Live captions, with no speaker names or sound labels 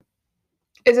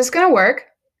Is this gonna work?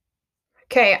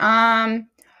 Okay,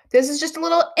 this is just a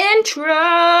little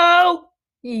intro.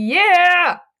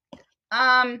 Yeah.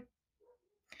 Um,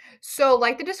 so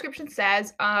like the description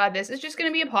says, this is just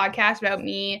gonna be a podcast about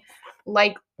me,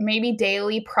 like maybe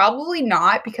daily, probably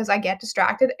not because I get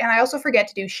distracted and I also forget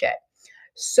to do shit.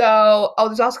 So, oh,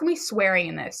 there's also gonna be swearing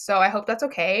in this, so I hope that's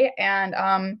okay.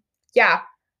 And yeah.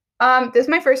 This is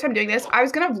my first time doing this. I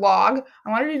was gonna vlog. I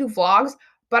wanted to do vlogs,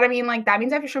 but I mean, like that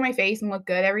means I have to show my face and look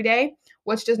good every day,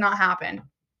 which does not happen.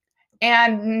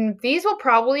 And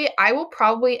I will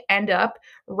probably end up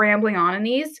rambling on in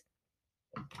these.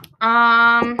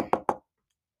 Um,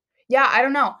 yeah, I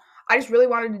don't know. I just really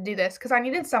wanted to do this because I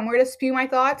needed somewhere to spew my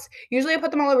thoughts. Usually I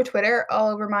put them all over Twitter, all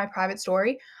over my private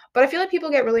story, but I feel like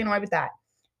people get really annoyed with that.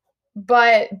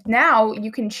 But now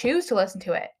you can choose to listen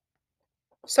to it.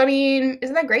 So I mean,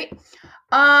 isn't that great?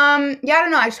 Yeah, I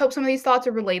don't know. I just hope some of these thoughts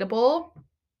are relatable.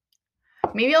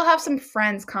 Maybe I'll have some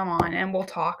friends come on and we'll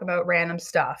talk about random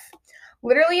stuff.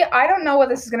 Literally, I don't know what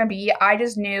this is going to be. I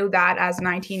just knew that as a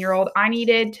 19-year-old, I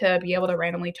needed to be able to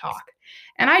randomly talk.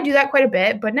 And I do that quite a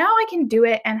bit, but now I can do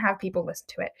it and have people listen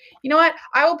to it. You know what?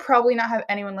 I will probably not have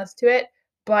anyone listen to it,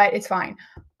 but it's fine.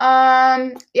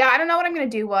 Yeah, I don't know what I'm going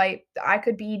to do. Like, I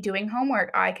could be doing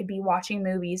homework. I could be watching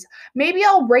movies. Maybe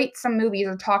I'll rate some movies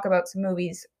or talk about some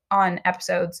movies on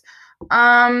episodes.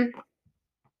 Um,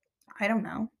 I don't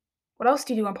know. What else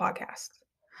do you do on podcasts?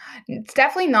 It's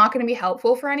definitely not going to be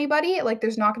helpful for anybody. Like,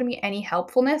 there's not going to be any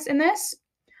helpfulness in this.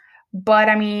 But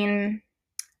I mean,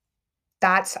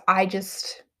 I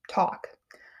just talk.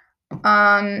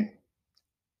 Um,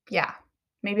 yeah.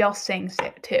 Maybe I'll sing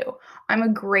too. I'm a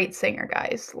great singer,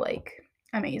 guys. Like,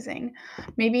 amazing.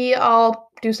 Maybe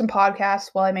I'll do some podcasts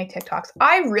while I make TikToks.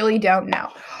 I really don't know.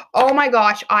 Oh my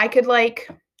gosh, I could like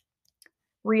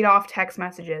read off text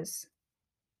messages.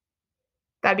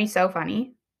 That'd be so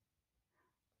funny.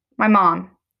 My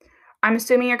mom. I'm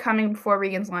assuming you're coming before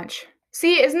Regan's lunch.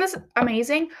 See, isn't this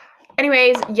amazing?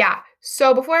 Anyways, yeah.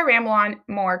 So before I ramble on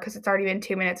more, because it's already been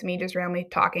 2 minutes of me just randomly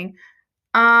talking.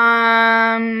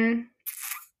 Um,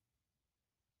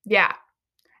 yeah.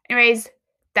 Anyways,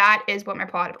 that is what my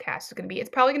podcast is gonna be. It's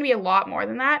probably gonna be a lot more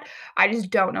than that. I just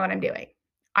don't know what I'm doing.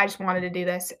 I just wanted to do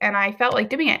this and I felt like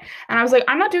doing it. And I was like,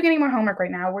 I'm not doing any more homework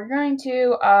right now. We're going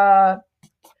to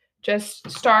just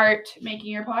start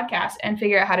making your podcast and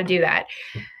figure out how to do that.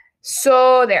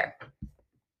 So there.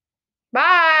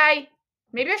 Bye.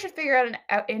 Maybe I should figure out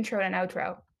an intro and an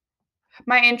outro.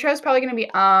 My intro is probably going to be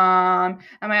and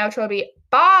my outro will be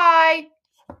bye.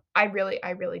 I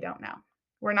really don't know.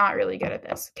 We're not really good at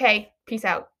this. Okay, peace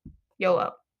out.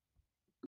 YOLO.